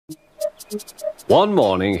One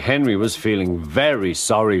morning, Henry was feeling very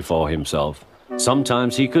sorry for himself.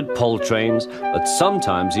 Sometimes he could pull trains, but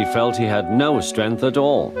sometimes he felt he had no strength at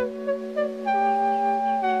all.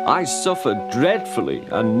 I suffer dreadfully,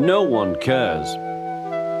 and no one cares.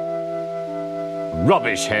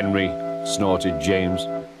 Rubbish, Henry, snorted James.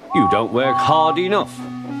 You don't work hard enough.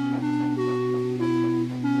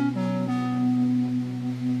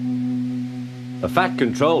 The Fat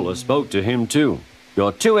Controller spoke to him too.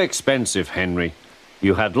 You're too expensive, Henry.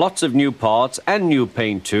 You had lots of new parts and new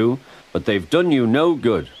paint too, but they've done you no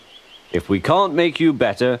good. If we can't make you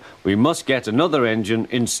better, we must get another engine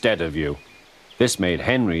instead of you. This made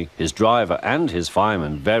Henry, his driver and his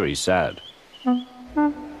fireman very sad.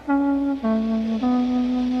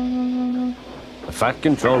 The Fat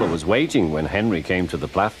Controller was waiting when Henry came to the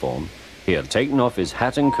platform. He had taken off his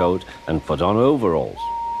hat and coat and put on overalls.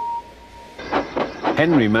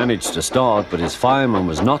 Henry managed to start, but his fireman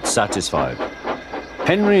was not satisfied.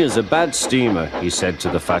 Henry is a bad steamer, he said to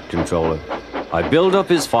the Fat Controller. I build up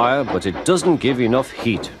his fire, but it doesn't give enough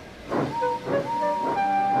heat.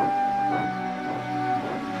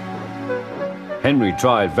 Henry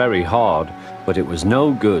tried very hard, but it was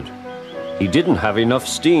no good. He didn't have enough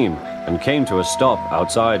steam and came to a stop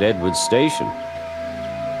outside Edward's station.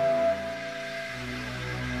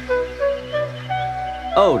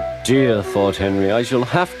 Oh dear, thought Henry, I shall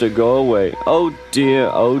have to go away. Oh dear,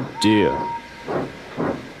 oh dear.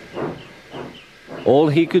 All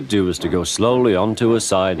he could do was to go slowly onto a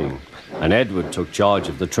siding, and Edward took charge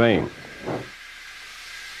of the train.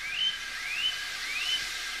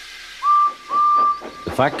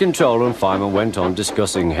 The Fat Controller and fireman went on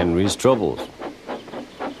discussing Henry's troubles.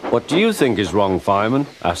 What do you think is wrong, fireman?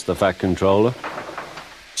 Asked the Fat Controller.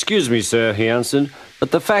 Excuse me, sir, he answered,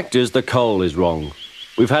 but the fact is the coal is wrong.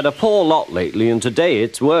 We've had a poor lot lately, and today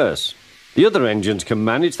it's worse. The other engines can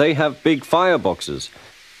manage, they have big fireboxes.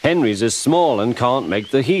 Henry's is small and can't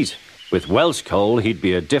make the heat. With Welsh coal, he'd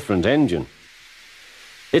be a different engine.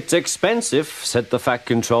 It's expensive, said the Fat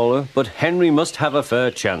Controller, but Henry must have a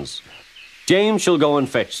fair chance. James shall go and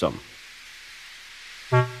fetch some.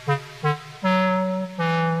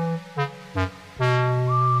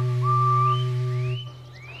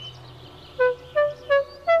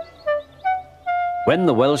 When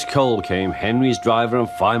the Welsh coal came, Henry's driver and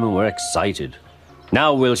fireman were excited.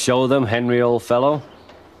 Now we'll show them, Henry, old fellow.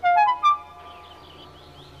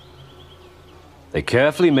 They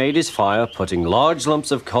carefully made his fire, putting large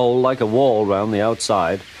lumps of coal like a wall round the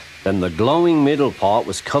outside. Then the glowing middle part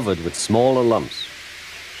was covered with smaller lumps.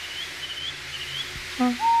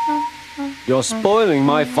 You're spoiling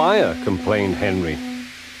my fire, complained Henry.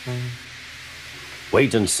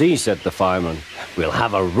 Wait and see, said the fireman. We'll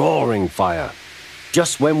have a roaring fire.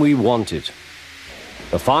 Just when we want it.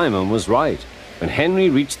 The fireman was right. When Henry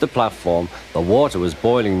reached the platform, the water was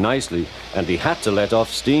boiling nicely, and he had to let off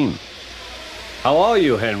steam. How are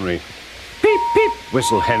you, Henry? Peep, peep,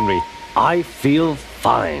 whistled Henry. I feel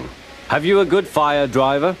fine. Have you a good fire,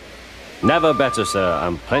 driver? Never better, sir,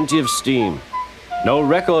 and plenty of steam. No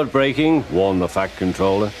record breaking, warned the Fat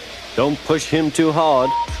Controller. Don't push him too hard.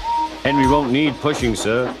 Henry won't need pushing,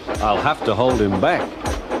 sir. I'll have to hold him back.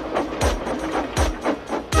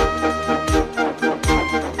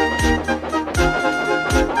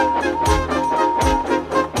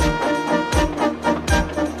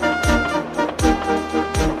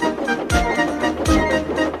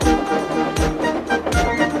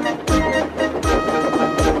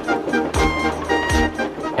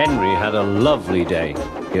 Henry had a lovely day.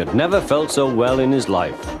 He had never felt so well in his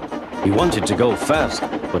life. He wanted to go fast,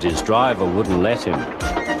 but his driver wouldn't let him.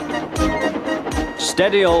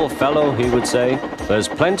 Steady, old fellow, he would say. There's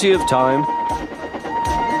plenty of time.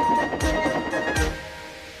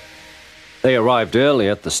 They arrived early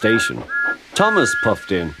at the station. Thomas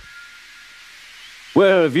puffed in.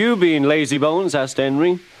 Where have you been, lazybones? Asked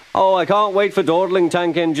Henry. Oh, I can't wait for dawdling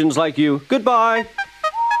tank engines like you. Goodbye.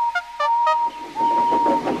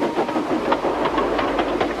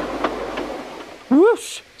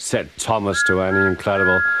 Whoosh, said Thomas to Annie and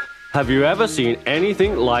Clarabel. Have you ever seen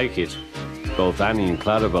anything like it? Both Annie and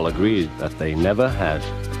Clarabel agreed that they never had.